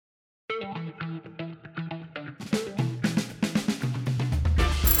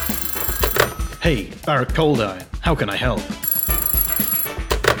Hey, Barrett Coldine, how can I help?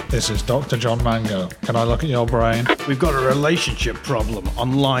 This is Dr. John Mango. Can I look at your brain? We've got a relationship problem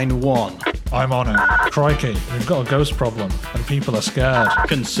on line 1. I'm on it. Crikey, we've got a ghost problem, and people are scared.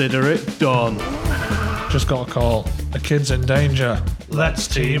 Consider it done. Just got a call. A kid's in danger. Let's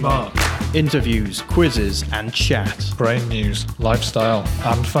team up. Interviews, quizzes, and chat. Brain news, lifestyle,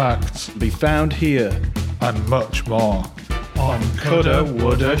 and facts, Be found here and much more. on Coulda,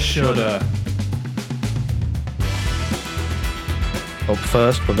 Woulda, Shoulda. Up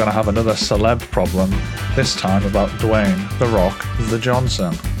first, we're going to have another celeb problem, this time about Dwayne "The Rock" The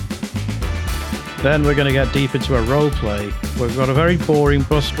Johnson. Then we're going to get deep into a role play where we've got a very boring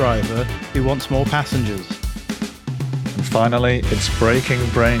bus driver who wants more passengers. And finally, it's breaking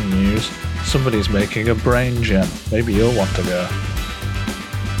brain news. Somebody's making a brain gym. Maybe you'll want to go.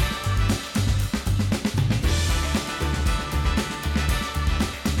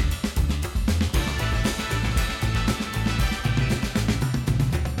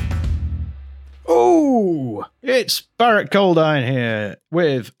 Oh, it's Barrett Coldine here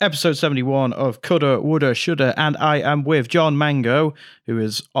with episode 71 of Coulda, Woulda, Shoulda, and I am with John Mango, who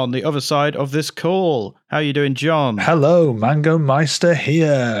is on the other side of this call. How you doing, John? Hello, Mango Meister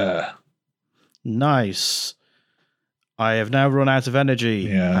here. Nice. I have now run out of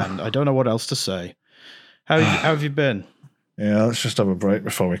energy, and I don't know what else to say. How have you been? Yeah, let's just have a break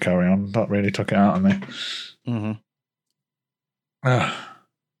before we carry on. That really took it out of me. Mm-hmm.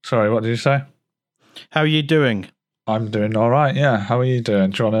 Sorry, what did you say? How are you doing? I'm doing all right, yeah. How are you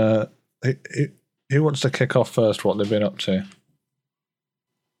doing? Do you want to... Who wants to kick off first what they've been up to?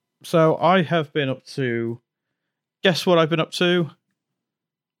 So I have been up to... Guess what I've been up to?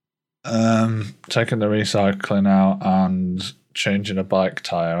 Taking the recycling out and changing a bike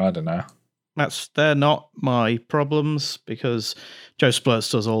tyre, I don't know. They're not my problems because Joe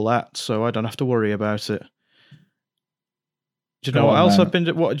Splurts does all that, so I don't have to worry about it. Do you know what else I've been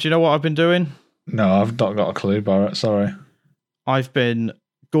do you know what I've been doing? No, I've not got a clue, Barrett, sorry. I've been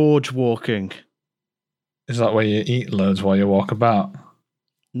gorge walking. Is that where you eat loads while you walk about?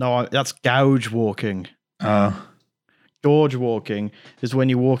 No, that's gouge walking. Oh. Gorge walking is when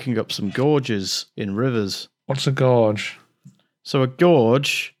you're walking up some gorges in rivers. What's a gorge? So a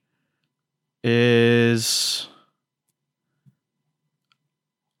gorge is...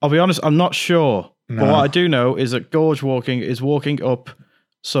 I'll be honest, I'm not sure. No. But what I do know is that gorge walking is walking up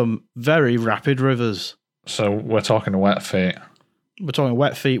some very rapid rivers. So we're talking wet feet. We're talking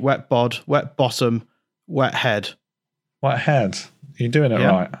wet feet, wet bod, wet bottom, wet head. Wet head? You're doing it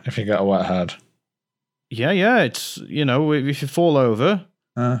right if you get a wet head. Yeah, it's, if you fall over,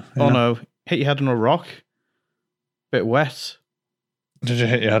 hit your head on a rock, bit wet. Did you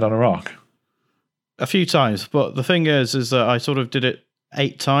hit your head on a rock? A few times, but the thing is that I sort of did it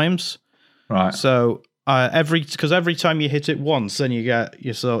 8 times. Right. So every time you hit it once, then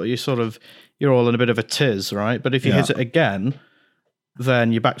you're all in a bit of a tiz, right? But if you hit it again,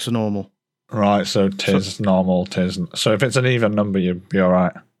 then you're back to normal. Right. So normal, tiz. So if it's an even number, you'll be all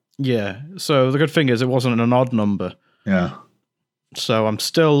right. Yeah. So the good thing is it wasn't an odd number. Yeah. So I'm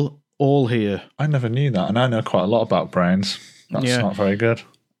still all here. I never knew that, and I know quite a lot about brains. That's not very good.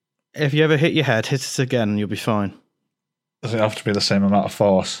 If you ever hit your head, hit it again and you'll be fine. Does it have to be the same amount of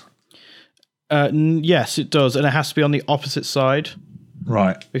force? Yes, it does. And it has to be on the opposite side.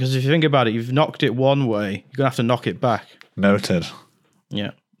 Right. Because if you think about it, you've knocked it one way, you're going to have to knock it back. Noted.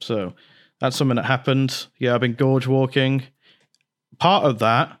 Yeah. So that's something that happened. Yeah, I've been gorge walking. Part of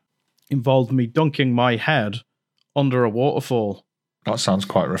that involved me dunking my head under a waterfall. That sounds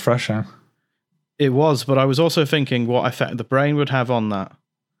quite refreshing. It was, but I was also thinking what effect the brain would have on that.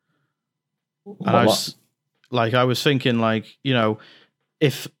 And I was thinking,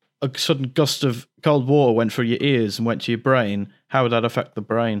 if a sudden gust of cold water went through your ears and went to your brain, how would that affect the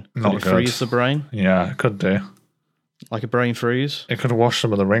brain? Could it freeze the brain? Yeah, it could do. Like a brain freeze? It could wash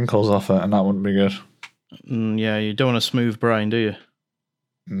some of the wrinkles off it, and that wouldn't be good. Yeah, you don't want a smooth brain, do you?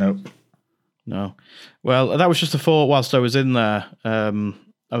 Nope. No. Well, that was just a thought whilst I was in there.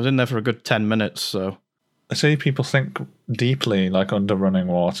 I was in there for a good 10 minutes, so... I see people think deeply, like under running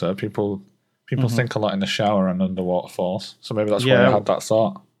water. People think a lot in the shower and under waterfalls. So maybe that's why I had that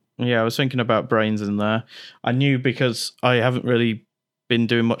thought. Yeah, I was thinking about brains in there. I knew because I haven't really been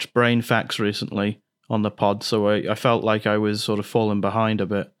doing much brain facts recently on the pod, so I felt like I was sort of falling behind a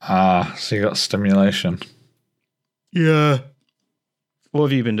bit. Ah, so you got stimulation. Yeah. What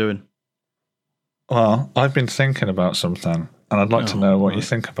have you been doing? Well, I've been thinking about something, and I'd like to know what you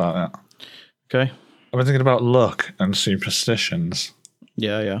think about it. Okay. I've been thinking about luck and superstitions.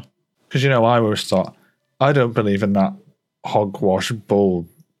 Yeah. Because, I always thought, I don't believe in that hogwash bull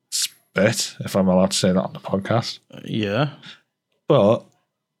spit, if I'm allowed to say that on the podcast. Yeah. But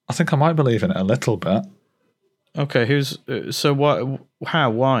I think I might believe in it a little bit. Okay, so what?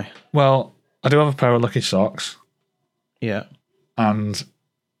 How? Why? Well, I do have a pair of lucky socks. Yeah. And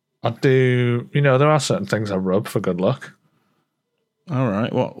I do, there are certain things I rub for good luck. All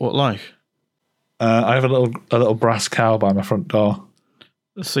right. What like? I have a little brass cow by my front door.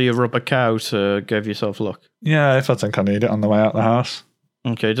 So you rub a cow to give yourself luck? Yeah, if I think I need it on the way out the house.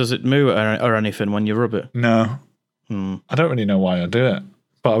 Okay, does it moo or anything when you rub it? No. I don't really know why I do it.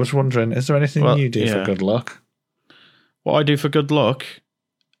 But I was wondering, is there anything you do for good luck? What I do for good luck?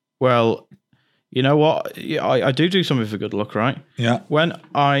 Well, you know what? I do something for good luck, right? Yeah. When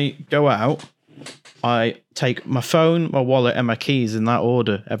I go out, I take my phone, my wallet, and my keys in that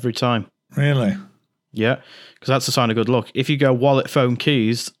order every time. Really? Yeah, because that's a sign of good luck. If you go wallet, phone,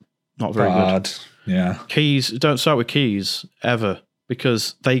 keys, not very good. Yeah. Keys, don't start with keys ever,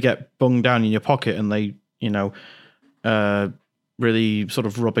 because they get bunged down in your pocket and they, really sort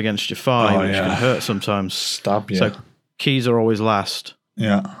of rub against your thigh, which can hurt sometimes. Stab you. So keys are always last.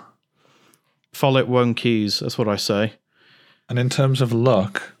 Yeah. Wallet, phone, keys, that's what I say. And in terms of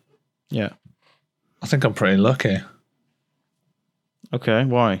luck, yeah, I think I'm pretty lucky. Okay,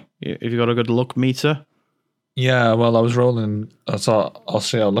 why? Have you got a good luck meter? Yeah, well, I was rolling. I thought, I'll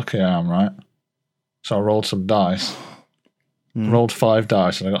see how lucky I am, right? So I rolled some dice. Rolled 5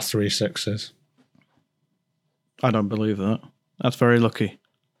 dice and I got 3 6s. I don't believe that. That's very lucky.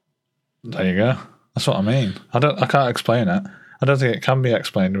 There you go. That's what I mean. I can't explain it. I don't think it can be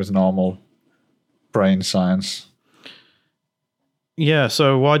explained with normal brain science. Yeah,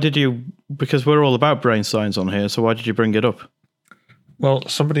 so why did you... Because we're all about brain science on here, so why did you bring it up? Well,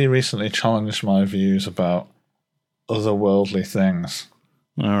 somebody recently challenged my views about otherworldly things.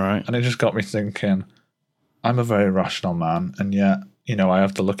 All right. And it just got me thinking, I'm a very rational man, and yet, I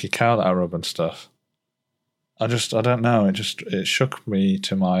have the lucky cow that I rub and stuff. I don't know. It shook me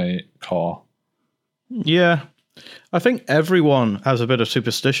to my core. Yeah. I think everyone has a bit of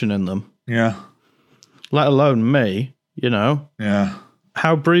superstition in them. Yeah. Let alone me, Yeah.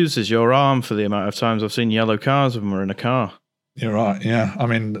 How bruised is your arm for the amount of times I've seen yellow cars when we're in a car? You're right, yeah. I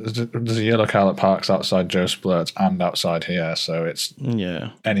mean, there's a yellow car that parks outside Joe Splurt's and outside here, so it's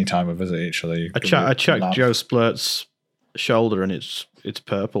any time we visit each other. I checked Joe Splurt's shoulder and it's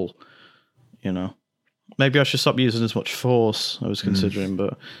purple, Maybe I should stop using as much force, I was considering,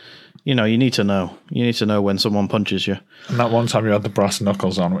 but, you need to know. You need to know when someone punches you. And that one time you had the brass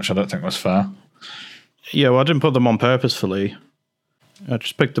knuckles on, which I don't think was fair. Yeah, well, I didn't put them on purposefully. I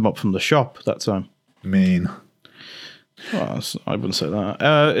just picked them up from the shop that time. Mean. Well, I wouldn't say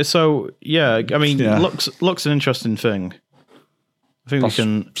that. So, yeah, I mean, looks an interesting thing. I think we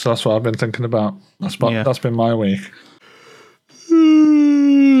can... So that's what I've been thinking about. That's been my week.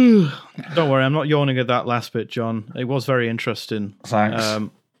 Don't worry, I'm not yawning at that last bit, John. It was very interesting. Thanks.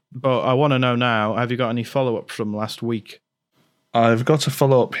 But I want to know now, have you got any follow-up from last week? I've got a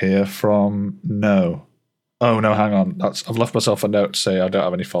follow-up here from No. Oh, no, hang on. I've left myself a note to say I don't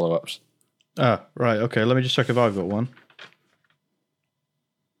have any follow-ups. Ah, right, okay. Let me just check if I've got one.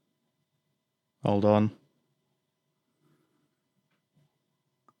 Hold on.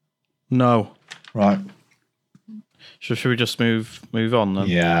 No. Right. Should we just move on then?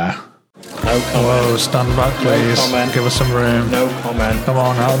 Yeah. No comment. Whoa, stand back, please. No comment. Give us some room. No comment. Come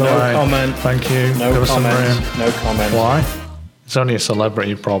on, out of the way. No comment. Thank you. No Give us some comment. room. No comment. Why? It's only a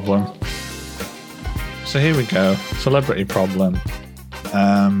celebrity problem. So here we go. Celebrity problem.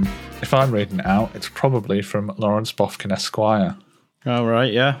 If I'm reading it out, it's probably from Lawrence Bofkin Esquire. All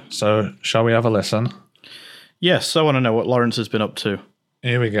right, yeah. So shall we have a listen? Yes, I want to know what Lawrence has been up to.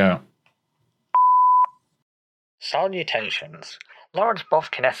 Here we go. Salutations. Lawrence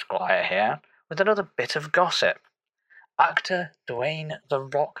Bofkin Esquire here with another bit of gossip. Actor Dwayne "The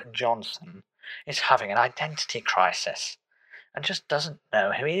Rock" Johnson is having an identity crisis and just doesn't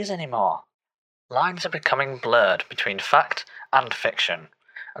know who he is anymore. Lines are becoming blurred between fact and fiction,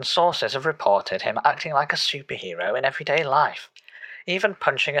 and sources have reported him acting like a superhero in everyday life, even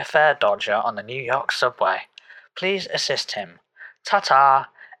punching a fare dodger on the New York subway. Please assist him. Ta-ta,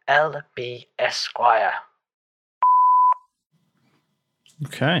 L.B. Esquire.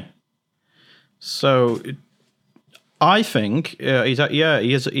 Okay. So, I think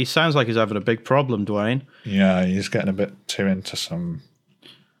he sounds like he's having a big problem, Dwayne. Yeah, he's getting a bit too into some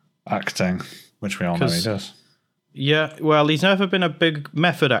acting, which we all know he does. Yeah, well, he's never been a big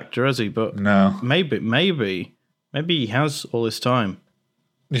method actor, has he? But no, maybe he has all this time.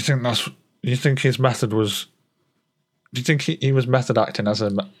 You think his method was Do you think he was method acting as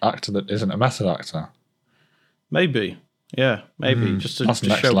an actor that isn't a method actor? Maybe. Yeah, maybe. Just to that's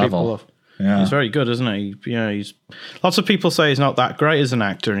next show level. people off. Yeah. He's very good, isn't he? He's lots of people say he's not that great as an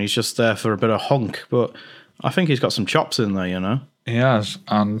actor and he's just there for a bit of hunk, but I think he's got some chops in there, He has,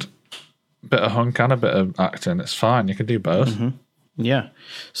 and a bit of hunk and a bit of acting. It's fine. You can do both. Mm-hmm. Yeah.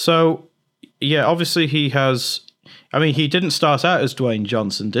 So, yeah, obviously he has... I mean, he didn't start out as Dwayne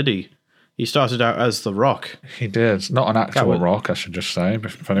Johnson, did he? He started out as The Rock. He did. Not an actual Rock, I should just say,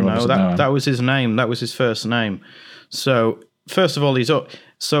 if anyone doesn't know him. That was his name. That was his first name. So, first of all, he's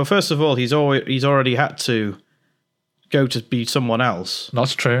already had to go to be someone else.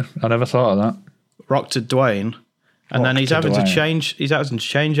 That's true. I never thought of that. Rock to Dwayne. And then he's having to change. He's having to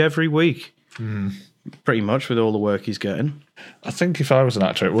change every week, pretty much, with all the work he's getting. I think if I was an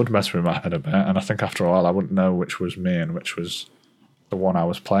actor, it would mess with my head a bit, and I think after a while, I wouldn't know which was me and which was the one I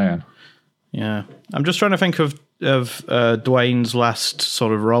was playing. Yeah, I'm just trying to think of Dwayne's last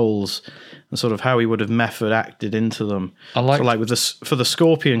sort of roles and sort of how he would have method acted into them. For the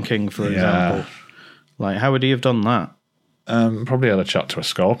Scorpion King, for example. Like, how would he have done that? Probably had a chat to a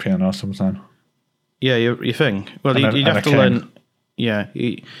scorpion or something. Yeah, you think? Well, he'd have to learn. Yeah,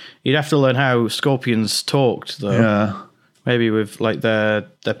 he'd have to learn how scorpions talked, though. Yeah, maybe with like their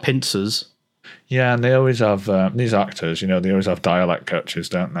pincers. Yeah, and they always have these actors. They always have dialect coaches,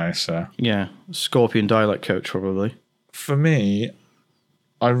 don't they? So yeah, scorpion dialect coach probably. For me,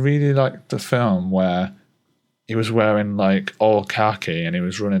 I really liked the film where he was wearing like all khaki and he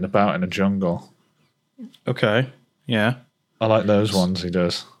was running about in a jungle. Okay, yeah, I like those ones he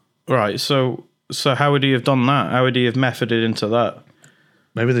does. Right, so how would he have done that? How would he have methoded into that?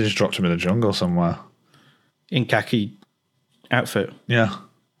 Maybe they just dropped him in the jungle somewhere. In khaki outfit? Yeah.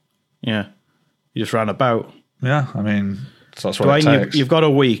 Yeah. You just ran about? Yeah, I mean, that's what Dwayne, it takes. You've got a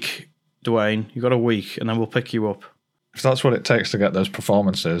week, Dwayne. You've got a week, and then we'll pick you up. If that's what it takes to get those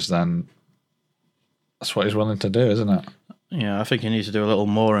performances, then that's what he's willing to do, isn't it? Yeah, I think he needs to do a little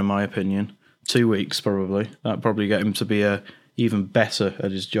more, in my opinion. 2 weeks, probably. That'd probably get him to be even better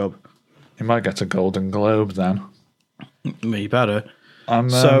at his job. He might get a Golden Globe then. Me better. I'm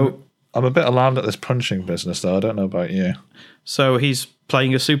a bit alarmed at this punching business, though. I don't know about you. So he's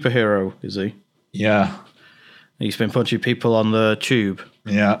playing a superhero, is he? Yeah. He's been punching people on the tube.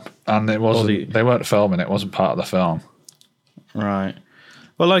 Yeah, and it wasn't. They weren't filming. It wasn't part of the film. Right.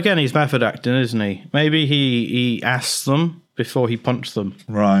 Well, again, he's method acting, isn't he? Maybe he asked them before he punched them.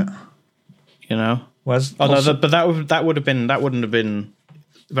 Right. No, but that wouldn't have been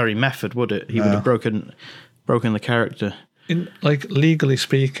very method, would it? He would have broken the character. In legally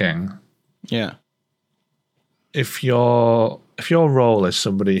speaking, yeah. If your role is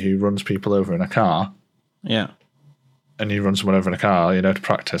somebody who runs people over in a car, yeah, and you run someone over in a car, to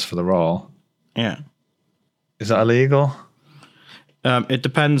practice for the role, yeah, is that illegal? It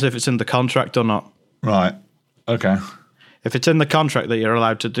depends if it's in the contract or not. Right. Okay. If it's in the contract that you're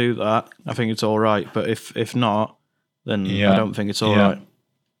allowed to do that, I think it's all right. But if not, then I don't think it's all right.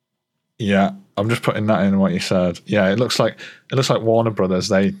 Yeah, I'm just putting that in what you said. Yeah, it looks like Warner Brothers.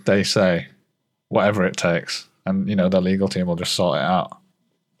 They say whatever it takes, and their legal team will just sort it out.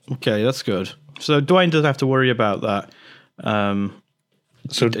 Okay, that's good. So Dwayne doesn't have to worry about that.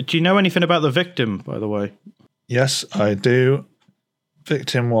 So do you know anything about the victim, by the way? Yes, I do.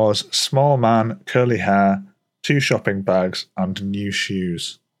 Victim was small man, curly hair, 2 shopping bags, and new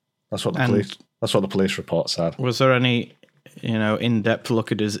shoes. That's what the police report said. Was there any, in-depth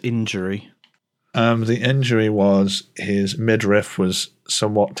look at his injury? The injury was his midriff was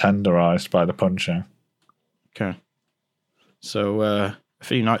somewhat tenderized by the punching. Okay. So a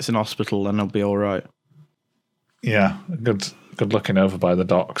few nights in hospital, then he'll be all right. Yeah, good looking over by the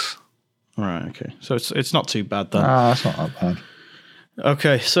docks. All right. Okay. So it's not too bad then. That's not that bad.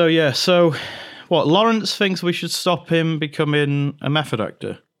 Okay. So yeah. So what? Lawrence thinks we should stop him becoming a method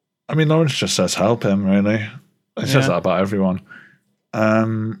actor. I mean, Lawrence just says help him. Really, he says that about everyone.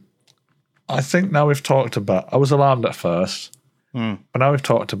 I think now we've talked about. I was alarmed at first, but now we've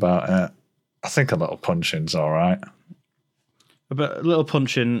talked about it. I think a little punching's all right. A little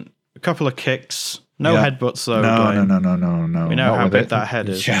punching, a couple of kicks, no headbutts though. No. We know how big that head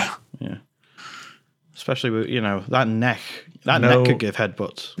is. Yeah. Especially with that neck. That neck could give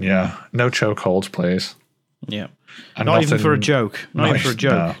headbutts. Yeah. No chokeholds, please. Yeah. And not even for a joke.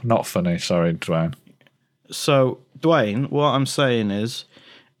 No, not funny. Sorry, Dwayne. So, Dwayne, what I'm saying is,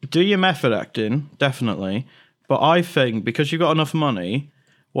 do your method acting, definitely. But I think because you've got enough money,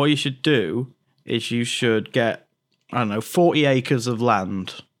 what you should do is you should get, 40 acres of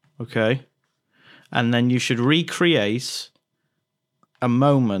land, okay? And then you should recreate a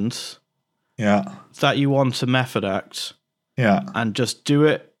moment Yeah. that you want to method act Yeah. and just do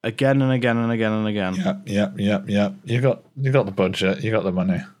it again and again and again and again. Yep. You got the budget. You got the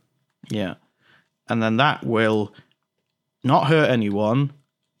money. Yeah. And then that will not hurt anyone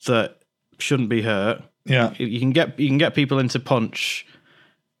that shouldn't be hurt. Yeah. You can get people into Punch,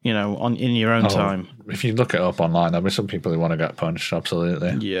 in your own time. If you look it up online, there'll be some people who want to get punched.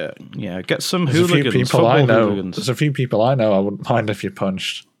 Absolutely. Yeah. Get some There's hooligans. a few people I know. Hooligans. There's a few people I know I wouldn't mind if you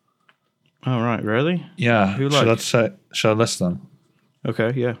punched. Oh right, really? Yeah. Who like? Should I list them?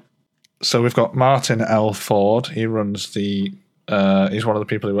 Okay, yeah. So we've got Martin L. Ford. He runs the. He's one of the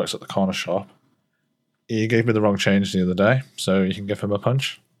people who works at the corner shop. He gave me the wrong change the other day, so you can give him a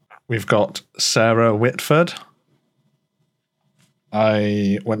punch. We've got Sarah Whitford.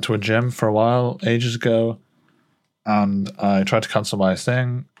 I went to a gym for a while ages ago, and I tried to cancel my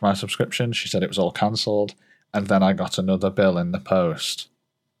subscription. She said it was all cancelled, and then I got another bill in the post.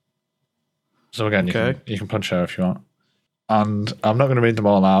 So again, you can punch her if you want. And I'm not going to read them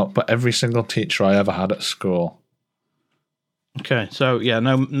all out, but every single teacher I ever had at school. Okay, so yeah,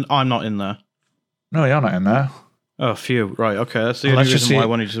 no, I'm not in there. No, you're not in there. Oh, phew. Right, okay. That's the only reason why I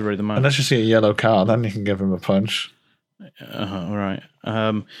wanted you to read them out. Unless you see a yellow card, then you can give him a punch. Right.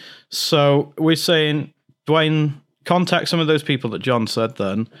 So we're saying, Dwayne, contact some of those people that John said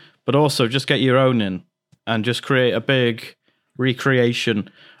then, but also just get your own in and just create a big recreation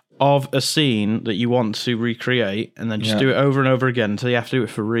of a scene that you want to recreate, and then just do it over and over again until you have to do it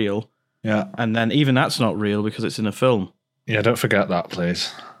for real. Yeah. And then even that's not real because it's in a film. Yeah, don't forget that,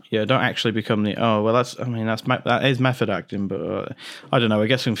 please. Yeah, don't actually become that is method acting, but I don't know. It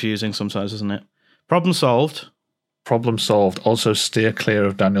gets confusing sometimes, doesn't it? Problem solved. Problem solved. Also, steer clear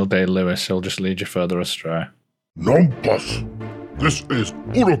of Daniel Day-Lewis. He'll just lead you further astray. Numpus, this is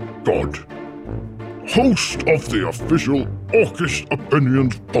Urukod, host of the official Orcist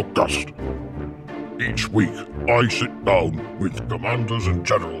Opinions podcast. Each week, I sit down with commanders and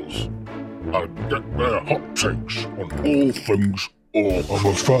generals and get their hot takes on all things Orc. I'm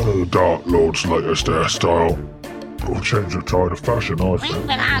a fan of the Dark Lord's latest hairstyle. It'll change the tide of fashion, I think. When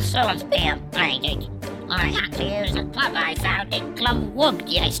will our swords be upgraded? I had to use a club I found in Club Wood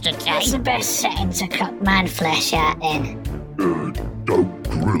yesterday. That's the best setting to cut man flesh out in. Don't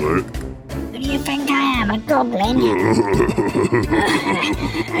grill it. Who do you think I am, a goblin?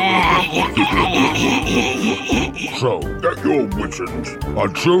 So, get your wizards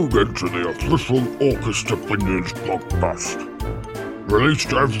and tune into the official Orcist Opinions podcast.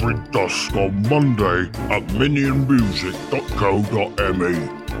 Released every dusk on Monday at minionmusic.co.me.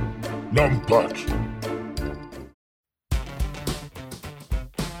 Numpat.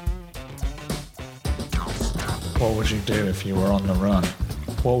 What would you do if you were on the run?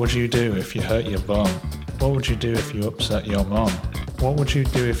 What would you do if you hurt your bum? What would you do if you upset your mum? What would you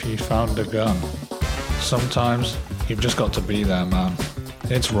do if you found a gun? Sometimes you've just got to be there, man.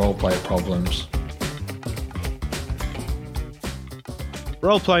 It's roleplay problems.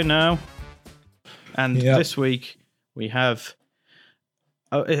 Roleplay now. And this week we have...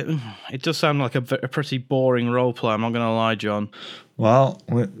 it does sound like a pretty boring roleplay, I'm not going to lie, John. Well,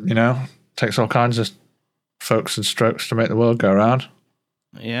 takes all kinds of folks and strokes to make the world go round.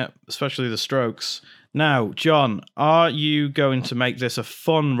 Yeah, especially the strokes. Now, John, are you going to make this a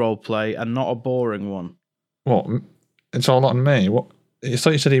fun roleplay and not a boring one? What? It's all on me? What? I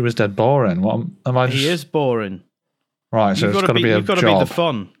thought you said he was dead boring. What am I? He is boring. Right, so it's got to be a job. You've got to be the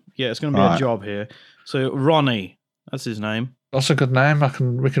fun. Yeah, it's going to be a job here. So Ronnie, that's his name. That's a good name.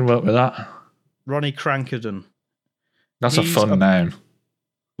 We can work with that. Ronnie Crankerton. That's a fun name.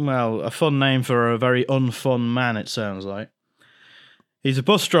 Well, a fun name for a very unfun man, it sounds like. He's a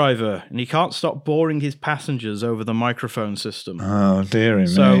bus driver, and he can't stop boring his passengers over the microphone system. Oh, dearie me.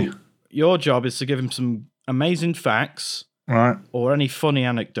 So your job is to give him some amazing facts, right, or any funny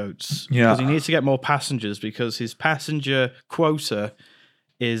anecdotes. Yeah. Because he needs to get more passengers, because his passenger quota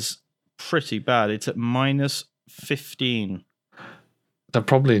is pretty bad. It's at -15. They'll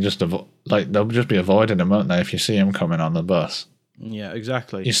probably just they'll just be avoiding him, won't they, if you see him coming on the bus? Yeah,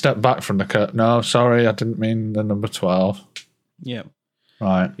 exactly. You step back from the curtain. No, sorry, I didn't mean the number 12. Yeah.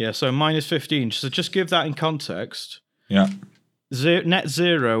 Right. Yeah, so -15. So just give that in context. Yeah. Net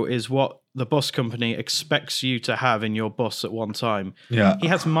zero is what the bus company expects you to have in your bus at one time. Yeah. He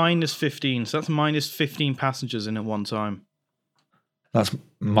has -15, so that's -15 passengers in at one time. That's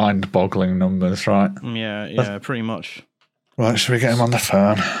mind-boggling numbers, right? Yeah, pretty much. Right, should we get him on the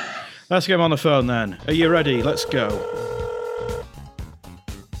phone? Let's get him on the phone then. Are you ready? Let's go.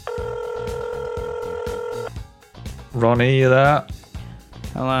 Ronnie, you there?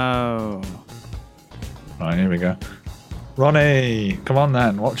 Hello. Right, here we go. Ronnie, come on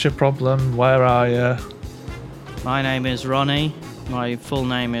then. What's your problem? Where are you? My name is Ronnie. My full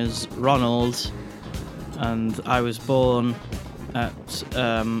name is Ronald, and I was born at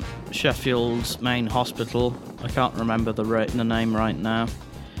Sheffield's main hospital. I can't remember the name right now.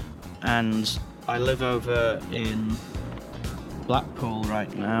 And I live over in Blackpool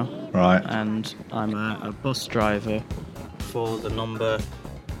right now. Right. And I'm a bus driver for the number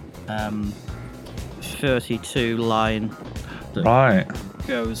 32 line that Right.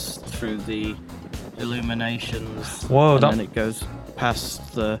 goes through the illuminations. Whoa, and that- then it goes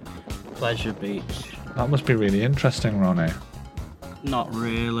past the pleasure beach. That must be really interesting, Ronnie. Not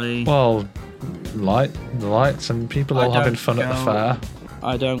really. Well, the lights and people I all having don't fun at the go- fair.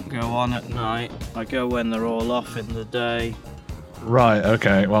 I don't go on at night. I go when they're all off in the day. Right,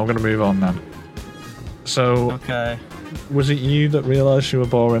 okay. Well, I'm going to move on then. So, Okay. was it you that realised you were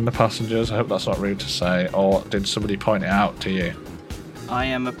boring the passengers? I hope that's not rude to say. Or did somebody point it out to you? I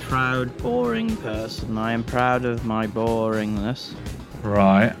am a proud, boring person. I am proud of my boringness.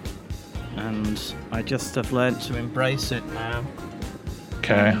 Right. And I just have learnt to embrace it now.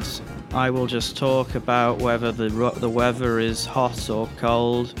 Okay. And I will just talk about whether the weather is hot or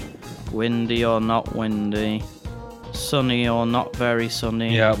cold, windy or not windy, sunny or not very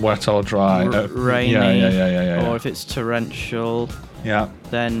sunny, Yeah, wet or dry. rainy, Yeah. or if it's torrential. Yeah.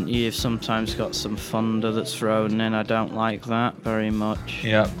 Then you've sometimes got some thunder that's thrown in. I don't like that very much.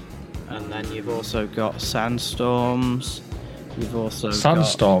 Yeah. And then you've also got sandstorms. You've also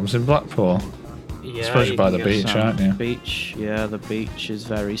Sandstorms in Blackpool. got, yeah, suppose you're you by can the get beach, sand- aren't you? Beach, yeah, the beach is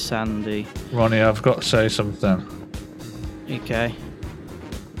very sandy. Ronnie, I've got to say something. Okay,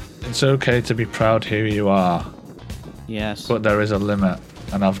 It's okay to be proud who you are, yes, but there is a limit,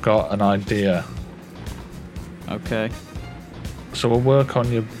 and I've got an idea. okay, So we'll work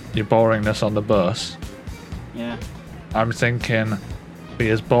on your boringness on the bus. yeah, I'm thinking, be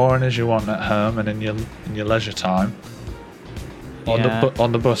as boring as you want at home and in your leisure time. Yeah.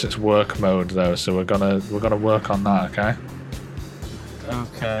 On the bus, it's work mode though, so we're gonna work on that, okay?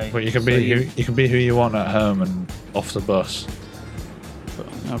 okay. But you can So be who you want at home and off the bus.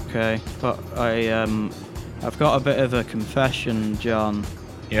 Okay, but I've got a bit of a confession, John.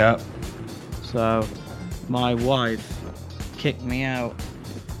 Yeah. So, my wife kicked me out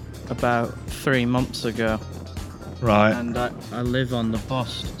about 3 months ago, Right. and I live on the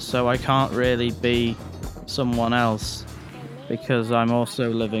bus, so I can't really be someone else because I'm also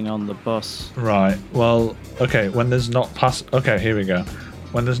living on the bus. Right. Well, okay. When there's not okay, here we go.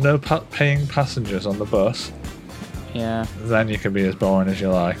 When there's no paying passengers on the bus, Yeah, then you can be as boring as you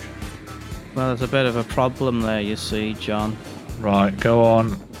like. well, there's a bit of a problem there, you see, John, Right. Go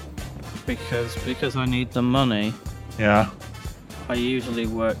on. because I need the money. Yeah. I usually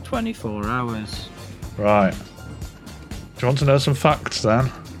work 24 hours. Right. Do you want to know some facts then?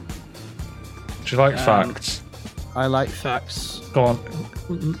 Do you like facts? I like facts. Go on.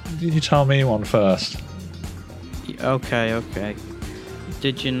 You tell me one first. Okay.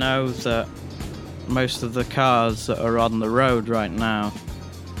 Did you know that most of the cars that are on the road right now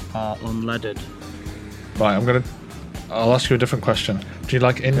are unleaded? Right. I'll ask you a different question. Do you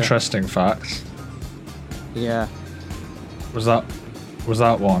like interesting facts? Yeah, Was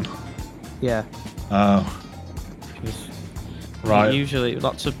that one? yeah. Oh. Right. Usually,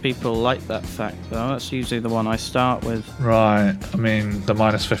 lots of people like that fact, though. That's usually the one I start with. Right. I mean, the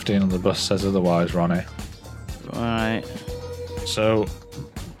 -15 on the bus says otherwise, Ronnie. Right. So,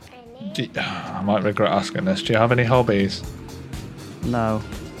 I might regret asking this. Do you have any hobbies? No.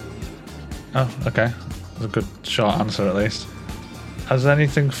 Oh, okay. That's a good short answer, at least. Has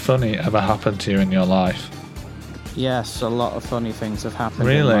anything funny ever happened to you in your life? Yes, a lot of funny things have happened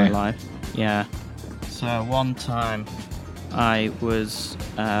Really? in my life. Yeah. So one time, I was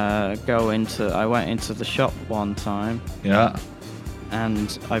I went into the shop one time, Yeah.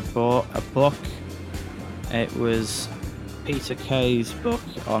 and I bought a book. It was Peter Kay's book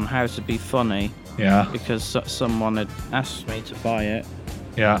on how to be funny, Yeah. because someone had asked me to buy it.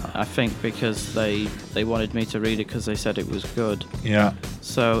 Yeah. I think because they wanted me to read it because they said it was good. Yeah.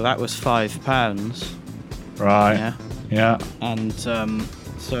 So that was £5. Right. Yeah. Yeah. And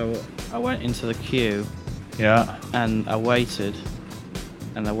so I went into the queue Yeah. and I waited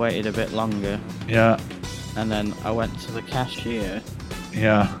a bit longer, Yeah. and then I went to the cashier,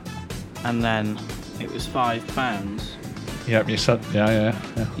 Yeah. and then it was £5. Yep. You said. Yeah.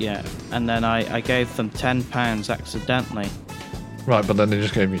 Yeah. And then I gave them £10 accidentally. Right, but then they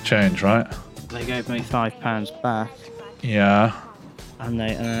just gave you change, right? They gave me £5 back, Yeah. and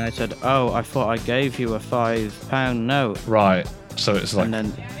then I said, "Oh, I thought I gave you a £5 note." Right. So it's like. And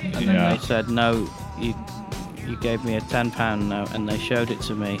then yeah. they said, "No, you you gave me a £10 note and they showed it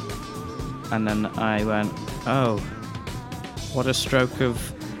to me. And then I went, oh, what a stroke of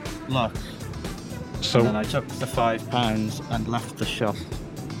luck. So And then I took the £5 and left the shop.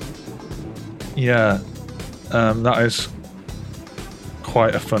 yeah, that is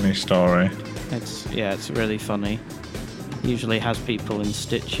quite a funny story. It's really funny. Usually has people in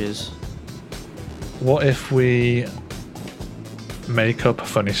stitches. What if we make up a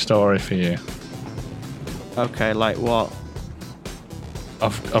funny story for you? Okay, like what?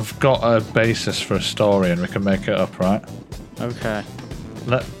 I've got a basis for a story and we can make it up, right? Okay.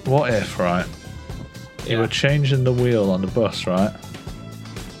 What if, right? You Yeah. were changing the wheel on the bus, right?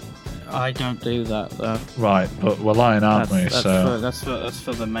 I don't do that though. Right, but we're lying, aren't we? That's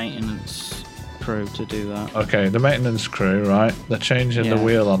for the maintenance crew to do that. Okay, the maintenance crew, right? They're changing the Yeah.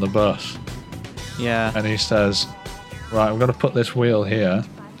 wheel on the bus. Yeah. And he says, right, I'm going to put this wheel here.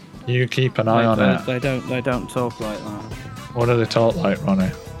 You keep an eye on it. They don't talk like that. What do they talk like,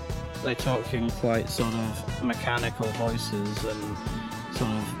 Ronnie? They talk in quite sort of mechanical voices and sort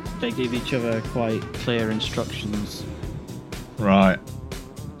of they give each other quite clear instructions. Right.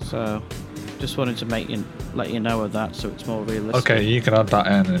 So just wanted to let you know of that so it's more realistic. Okay, you can add that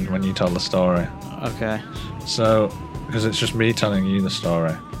in when you tell the story. Okay. So, because it's just me telling you the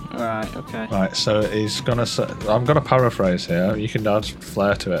story. Alright, okay. Right, so he's going to say, I'm going to paraphrase here. You can add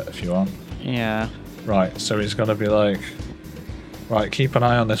flair to it if you want. Yeah. Right, so he's going to be like, right, keep an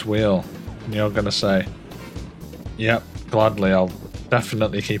eye on this wheel. And you're going to say, yep, gladly, I'll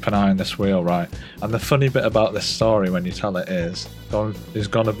definitely keep an eye on this wheel, right? And the funny bit about this story when you tell it is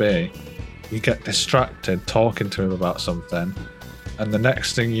going to be, you get distracted talking to him about something, and the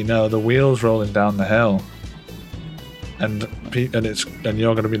next thing you know, the wheel's rolling down the hill. And you're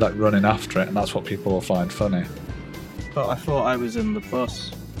going to be like running after it, and that's what people will find funny. But I thought I was in the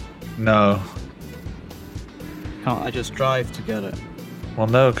bus. No. Can't I just drive to get it? Well,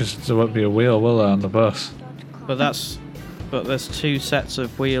 no, because there won't be a wheel, will there, on the bus? But there's two sets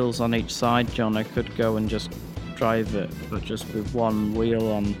of wheels on each side, John. I could go and just drive it, but just with one wheel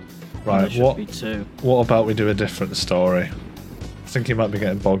on. Right, there should be two. What about we do a different story? I think you might be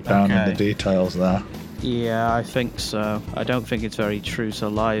getting bogged down in the Okay. details there. Yeah, I think so. I don't think it's very true to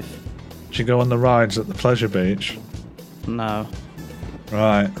life. Do you go on the rides at the pleasure beach? No.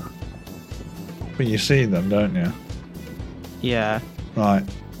 Right. But you see them, don't you? Yeah. Right.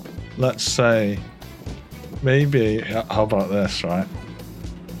 Let's say, maybe, how about this, right?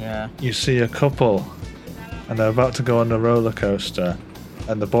 Yeah. You see a couple, and they're about to go on the roller coaster,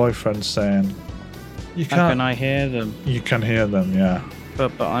 and the boyfriend's saying, "You How can't." can I hear them? You can hear them, yeah.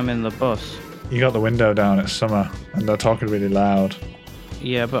 But I'm in the bus. You got the window down. It's summer, and they're talking really loud.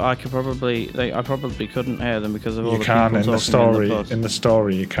 Yeah, but I probably couldn't hear them because of all You the can people in the talking story. in the bus. In the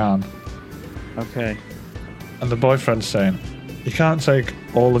story, you can. Okay. And the boyfriend's saying, "You can't take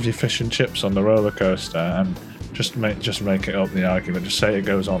all of your fish and chips on the roller coaster," and just make it up the argument. Just say it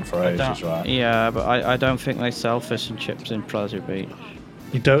goes on for ages, right? Yeah, but I don't think they sell fish and chips in Pleasure Beach.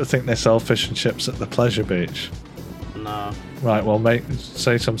 You don't think they sell fish and chips at the pleasure beach? No. Right. Well,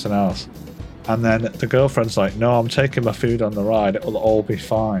 say something else. And then the girlfriend's like, "No, I'm taking my food on the ride. It'll all be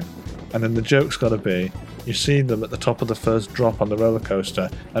fine." And then the joke's got to be, you see them at the top of the first drop on the roller coaster,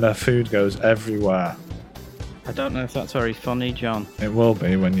 and her food goes everywhere. I don't know if that's very funny, John. It will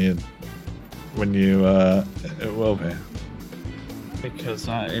be when you it will be. Because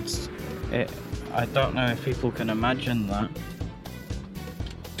I don't know if people can imagine that.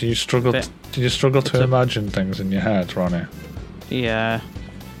 Do you struggle? Bit- Do you struggle to a- imagine things in your head, Ronnie? Yeah.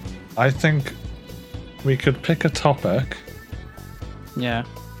 I think we could pick a topic, Yeah.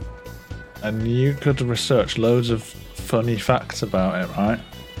 and you could research loads of funny facts about it, right?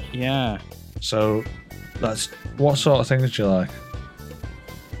 Yeah. So, what sort of things do you like?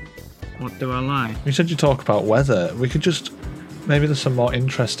 What do I like? You said you talk about weather. We could just maybe there's some more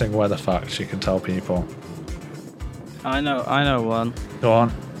interesting weather facts you can tell people. I know one. Go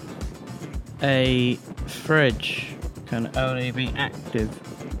on. A fridge can only be active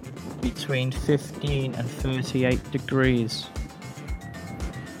between 15 and 38 degrees.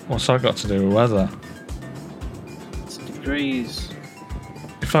 What's that got to do with weather? It's degrees.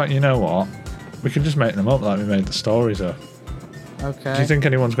 In fact, you know what? We can just make them up like we made the stories up. Okay. Do you think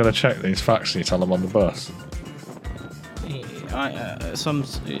anyone's going to check these facts you tell them on the bus?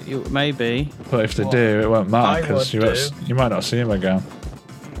 Maybe. But if they do, it won't matter I because would you might not see them again.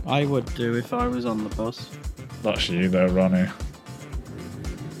 I would do if I was on the bus. That's you though, Ronnie.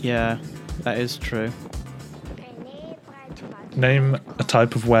 Yeah, that is true. Name a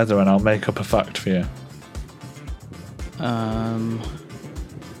type of weather and I'll make up a fact for you.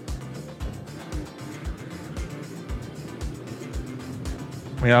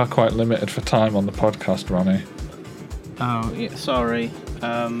 We are quite limited for time on the podcast, Ronnie. Oh, yeah, sorry.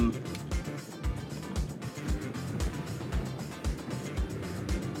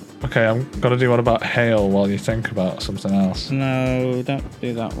 Okay, I'm gonna do what about hail while you think about something else. No, don't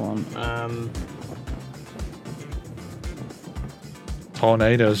do that one.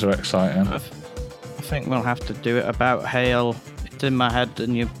 Tornadoes are exciting. I think we'll have to do it about hail. It's in my head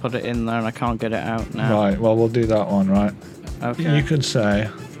and you put it in there and I can't get it out now. Right, well we'll do that one, right? Okay. You could say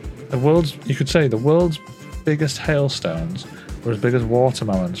the world's biggest hailstones were as big as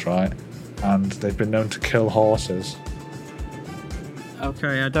watermelons, right? And they've been known to kill horses.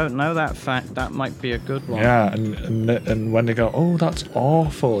 Okay, I don't know that fact. That might be a good one. Yeah, and when they go, oh, that's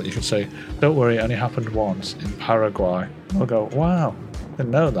awful, you can say, don't worry, it only happened once in Paraguay. And they'll go, wow,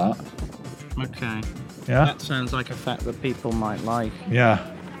 didn't know that. Okay. Yeah? That sounds like a fact that people might like. Yeah,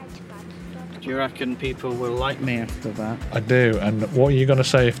 Do you reckon people will like me after that? I do. And what are you going to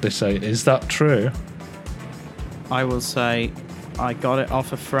say if they say, is that true? I will say, I got it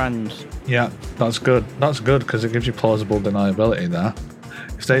off a friend. Yeah, that's good. That's good because it gives you plausible deniability there.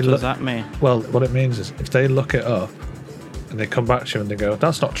 If they What does that mean? Well, what it means is if they look it up and they come back to you and they go,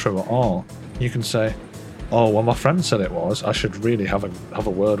 that's not true at all, you can say, oh, well, my friend said it was. I should really have a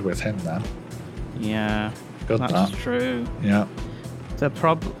word with him then. Yeah, Good that's that. true. Yeah.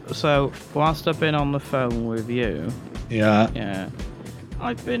 So, whilst I've been on the phone with you, Yeah.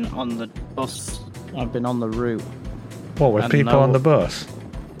 I've been on the bus. I've been on the route. What, with And people no- on the bus?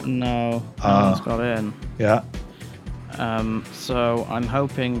 No, no Ah. one's got in. Yeah. So I'm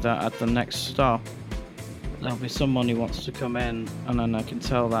hoping that at the next stop, there'll be someone who wants to come in, and then I can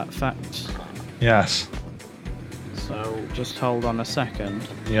tell that fact. Yes. So just hold on a second.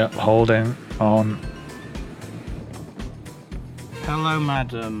 Yep. Holding on. Hello,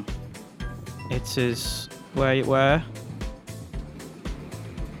 madam. It is where?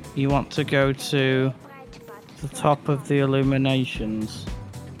 You want to go to the top of the illuminations?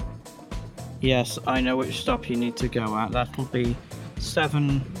 Yes, I know which stop you need to go at. That'll be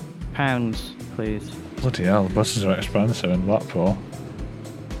 £7, please. Bloody hell, the buses are expensive in Blackpool.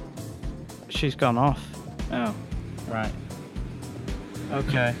 She's gone off. Oh, right.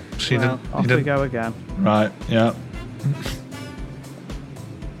 Okay. So you well, didn't- you off we didn't- go again. Right, yeah.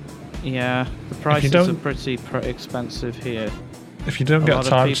 Yeah, the prices don't- are pretty expensive here. If you don't A get lot of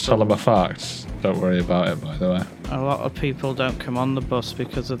time to tell people- them a fact, don't worry about it, by the way. A lot of people don't come on the bus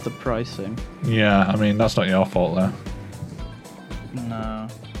because of the pricing. Yeah, I mean, that's not your fault there. No.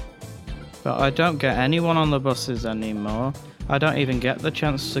 But I don't get anyone on the buses anymore. I don't even get the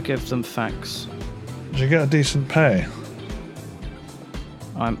chance to give them facts. Did you get a decent pay?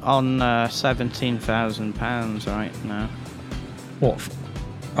 I'm on £17,000 right now. What?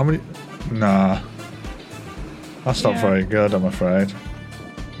 How many? Nah. That's not Yeah. very good, I'm afraid.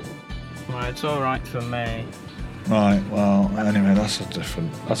 Well, it's alright for me. Right, well, anyway, that's a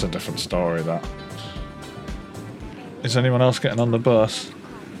different story, that. Is anyone else getting on the bus?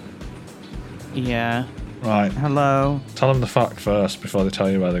 Yeah. Right, Hello. tell them the fact first before they tell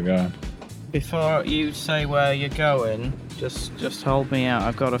you where they're going. Before you say where you're going, just hold me out.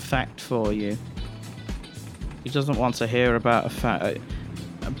 I've got a fact for you. He doesn't want to hear about a fact,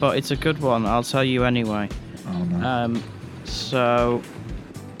 but it's a good one. I'll tell you anyway. Oh no. So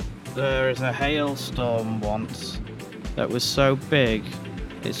there is a hailstorm once that was so big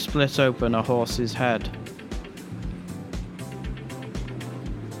it split open a horse's head.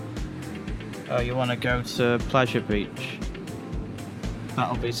 Oh, you want to go to Pleasure Beach?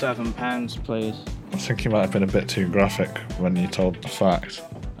 That'll be £7, please. I think you might have been a bit too graphic when you told the fact.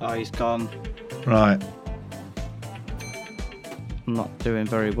 Oh, he's gone. Right. I'm not doing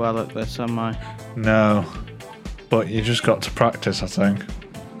very well at this, am I? No. But you just got to practice, I think.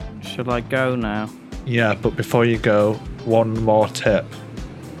 Should I go now? Yeah, but before you go, one more tip.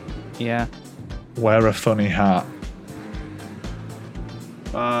 Yeah. Wear a funny hat.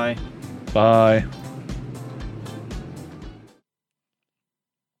 Bye. Bye.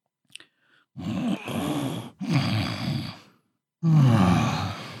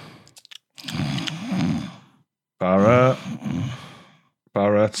 Barrett.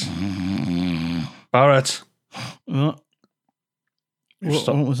 Barrett. Barrett. What?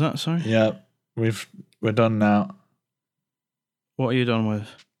 Stop. What was that, sorry? Yeah, we're done now. What are you done with?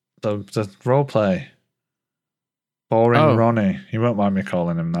 The role play. Boring Oh. Ronnie. You won't mind me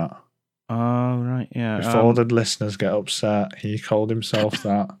calling him that. Oh, right, yeah. Before the listeners get upset, he called himself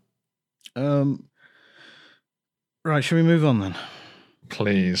that. Right, should we move on then?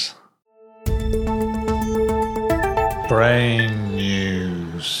 Please. Brain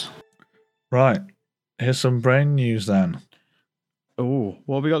news. Right. Here's some brain news then. Oh,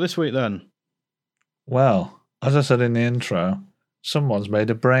 what have we got this week then? Well, as I said in the intro, someone's made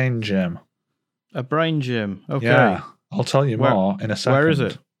a brain gym. A brain gym. Okay. Yeah, I'll tell you more in a second. Where is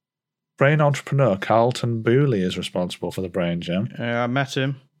it? Brain entrepreneur Carlton Booley is responsible for the brain gym. I met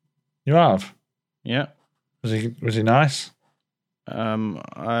him. You have? Yeah. Was he nice? No.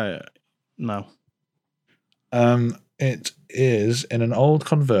 It is in an old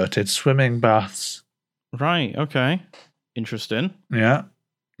converted swimming baths. Right. Okay. Interesting. Yeah.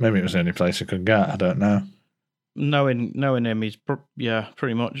 Maybe it was the only place he could get. I don't know. Knowing him, he's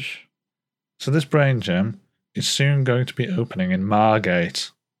pretty much. So this brain gym is soon going to be opening in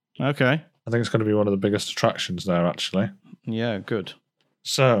Margate. Okay. I think it's going to be one of the biggest attractions there, actually. Yeah. Good.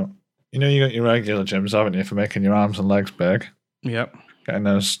 So, you got your regular gyms, haven't you, for making your arms and legs big, Yep. getting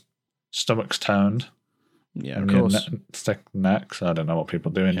those stomachs toned, Yeah. and Of your course. thick necks. I don't know what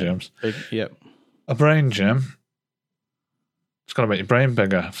people do in gyms. Yep. A brain gym, it's going to make your brain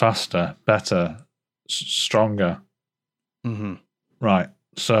bigger, faster, better, stronger. Mm-hmm. Right.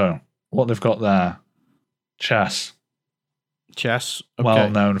 So, what they've got there, chess. Chess. Okay.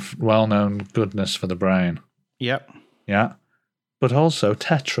 Well-known goodness for the brain. Yep. Yeah. But also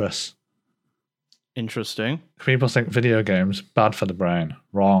Tetris. Interesting. People think video games bad for the brain.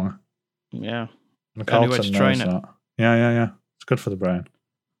 Wrong. Yeah. And Only way Carlton to train knows it. that. Yeah. It's good for the brain.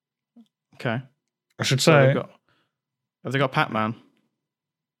 Okay. I should So say have they got Pac-Man?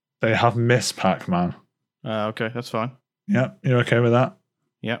 they have Miss Pac-Man. Okay, that's fine. Yeah, you're okay with that?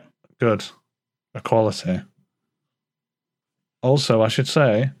 Yep. Good. Equality. Also, I should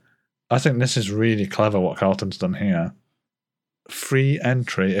say, I think this is really clever what Carlton's done here. Free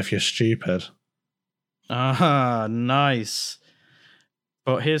entry if you're stupid. Ah, nice.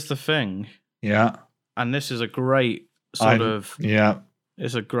 But here's the thing, Yeah. and this is a great Yeah.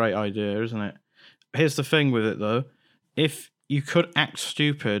 it's a great idea, isn't it? Here's the thing with it though. If you could act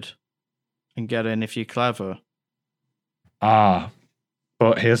stupid and get in if you're clever.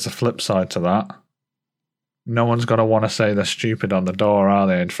 But here's the flip side to that. No one's going to want to say they're stupid on the door, are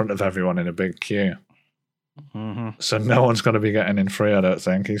they, in front of everyone in a bit queue? Mm-hmm. So no one's going to be getting in free, I don't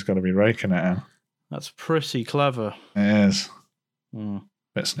think. He's going to be raking it in. That's pretty clever. It is. Mm.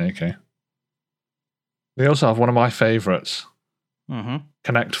 Bit sneaky. They also have one of my favourites, Mm-hmm.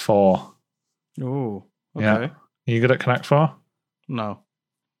 Connect 4. Oh, okay. Yeah. Are you good at Connect 4? No.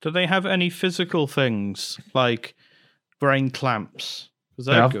 Do they have any physical things like brain clamps? Because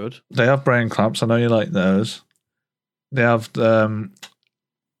they're good. They have brain clamps. I know you like those. They have this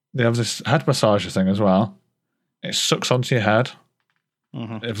head massager thing as well. It sucks onto your head.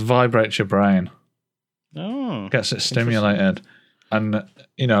 Mm-hmm. It vibrates your brain. Oh, Gets it stimulated. And,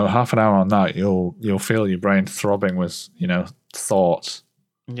 half an hour on that, you'll feel your brain throbbing with, thoughts.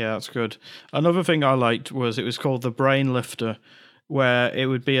 yeah, that's good. Another thing I liked was it was called the Brain Lifter, where it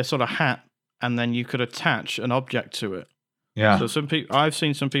would be a sort of hat, and then you could attach an object to it. Yeah. So I've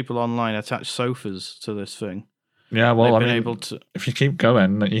seen some people online attach sofas to this thing. Yeah, well, They've been able to, if you keep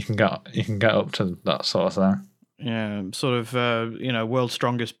going, you can get up to that sort of thing. yeah, sort of, world's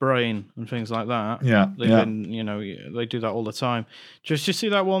strongest brain and things like that. Yeah, They've been, they do that all the time. Just you see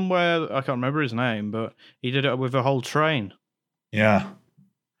that one where I can't remember his name, but he did it with a whole train. Yeah.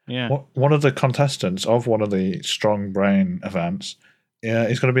 Yeah. One of the contestants of one of the Strong Brain events,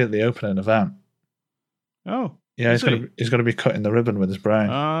 he's going to be at the opening event. Oh. Yeah, is he's going to be cutting the ribbon with his brain.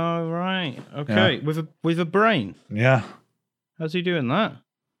 Oh, right. Okay. Yeah. With a brain. Yeah. How's he doing that?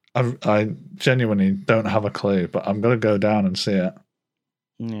 I genuinely don't have a clue, but I'm going to go down and see it.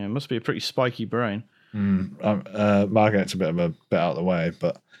 Yeah, it must be a pretty spiky brain. Margaret's a bit out of the way,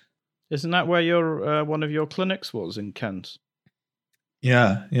 but Isn't that where your one of your clinics was in Kent?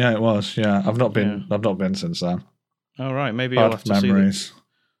 yeah, it was. Yeah, I've not been since then. All right, maybe I'll have Bad to memories.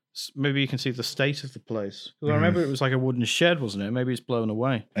 maybe you can see the state of the place. Because I remember it was like a wooden shed, wasn't it? Maybe it's blown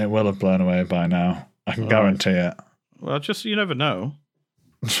away. It will have blown away by now. I can guarantee it. Well, just you never know.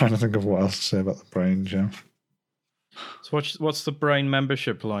 I'm trying to think of what else to say about the brain gym. So what's the brain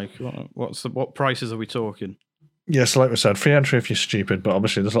membership like? What prices are we talking? Yeah, so like we said, free entry if you're stupid, but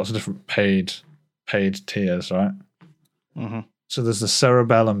obviously there's lots of different paid tiers, right? Mm-hmm. So there's the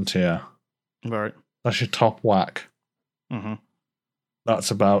cerebellum tier. Right. That's your top whack. Mm-hmm.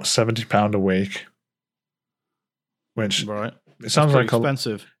 That's about £70 a week. Which Right. it sounds Pretty like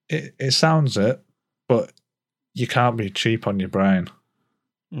expensive. it sounds it, but you can't be cheap on your brain.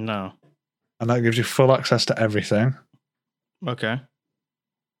 No. And that gives you full access to everything. Okay.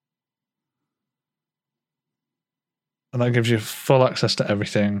 And that gives you full access to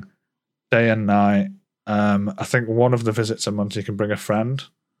everything, day and night. I think one of the visits a month you can bring a friend,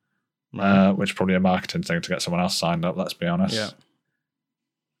 Right. which is probably a marketing thing to get someone else signed up, let's be honest. Yeah.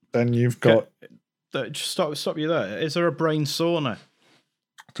 Then you've got... Just stop you there. Is there a brain sauna?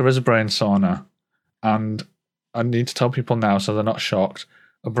 There is a brain sauna. And I need to tell people now so they're not shocked.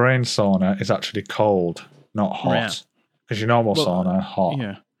 A brain sauna is actually cold, not hot. Because your normal sauna, hot.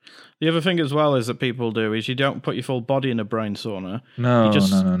 Yeah. The other thing as well is that people do is you don't put your full body in a brain sauna. No.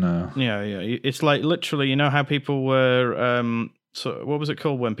 Yeah. It's like literally, you know how people were... so what was it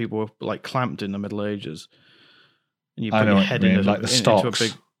called when people were like clamped in the Middle Ages? And you put your head in like the stocks. into a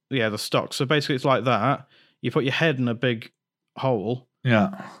big... Yeah, the stocks. So basically it's like that. You put your head in a big hole.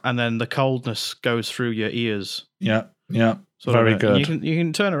 Yeah. And then the coldness goes through your ears. Yeah. Very good. You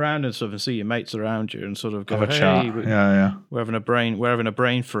can turn around and stuff and see your mates around you and sort of go, have a hey, chat. we're having a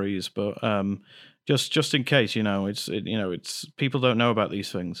brain freeze, but just in case, it's people don't know about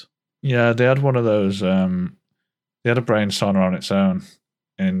these things. Yeah, they had one of those. They had a brain sauna on its own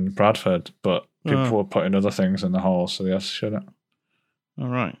in Bradford, but people were putting other things in the hole, so they had to shut it. All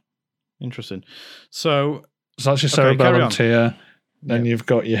right, interesting. So that's your cerebellum tier. Then you've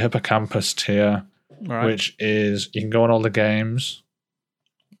got your hippocampus tier, which is you can go on all the games.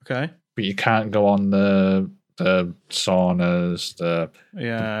 Okay. But you can't go on the saunas,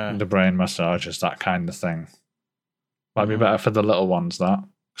 the brain massages, that kind of thing. Might be better for the little ones, that.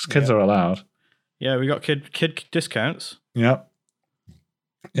 Because kids are allowed. Yeah, we got kid discounts. Yep.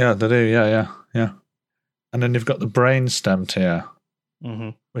 Yeah, they do. Yeah. And then you've got the brain stem tier,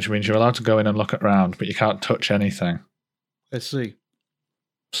 which means you're allowed to go in and look around, but you can't touch anything. Let's see.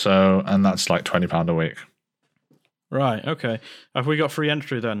 So, and that's like £20 a week. Right, okay. Have we got free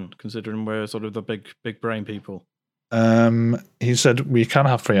entry then, considering we're sort of the big brain people? He said we can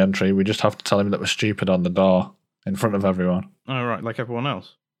have free entry, we just have to tell him that we're stupid on the door in front of everyone. Oh, right, like everyone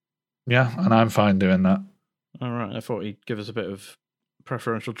else? Yeah, and I'm fine doing that. All right, I thought he'd give us a bit of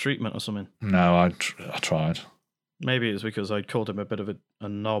preferential treatment or something. No, I tried. Maybe it's because I'd called him a bit of a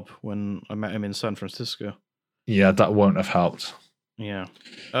knob when I met him in San Francisco. Yeah, that won't have helped. Yeah.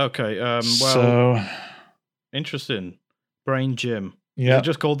 Okay. Interesting. Brain Gym. Yeah. Is it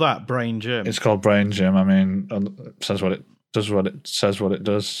just called that, Brain Gym? It's called Brain Gym. I mean, it says what it does. What it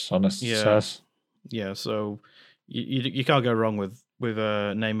does. On it says. Yeah. So you can't go wrong with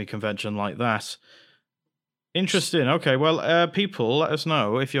a naming convention like that. Interesting. Okay. Well, people, let us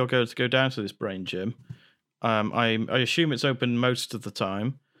know if you're going to go down to this Brain Gym. I assume it's open most of the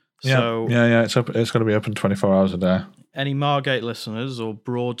time. So yeah. It's open. It's going to be open 24 hours a day. Any Margate listeners or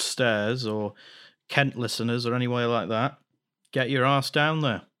Broadstairs or Kent listeners or anywhere like that, get your ass down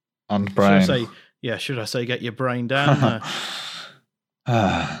there. And brain. Should I say get your brain down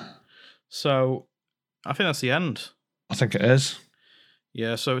there? So, I think that's the end. I think it is.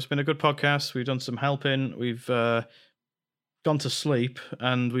 Yeah, so it's been a good podcast. We've done some helping. We've gone to sleep,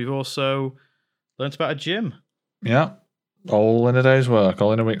 and we've also learnt about a gym. Yeah. All in a day's work,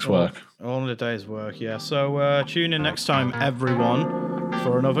 all in a week's work. All in a day's work, yeah. So tune in next time, everyone,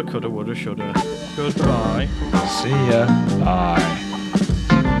 for another Coulda, Woulda, Shoulda. Goodbye. See ya. Bye.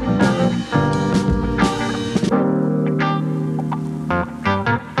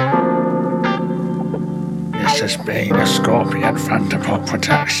 This has been a Scorpion Thunderbolt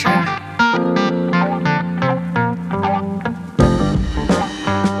production.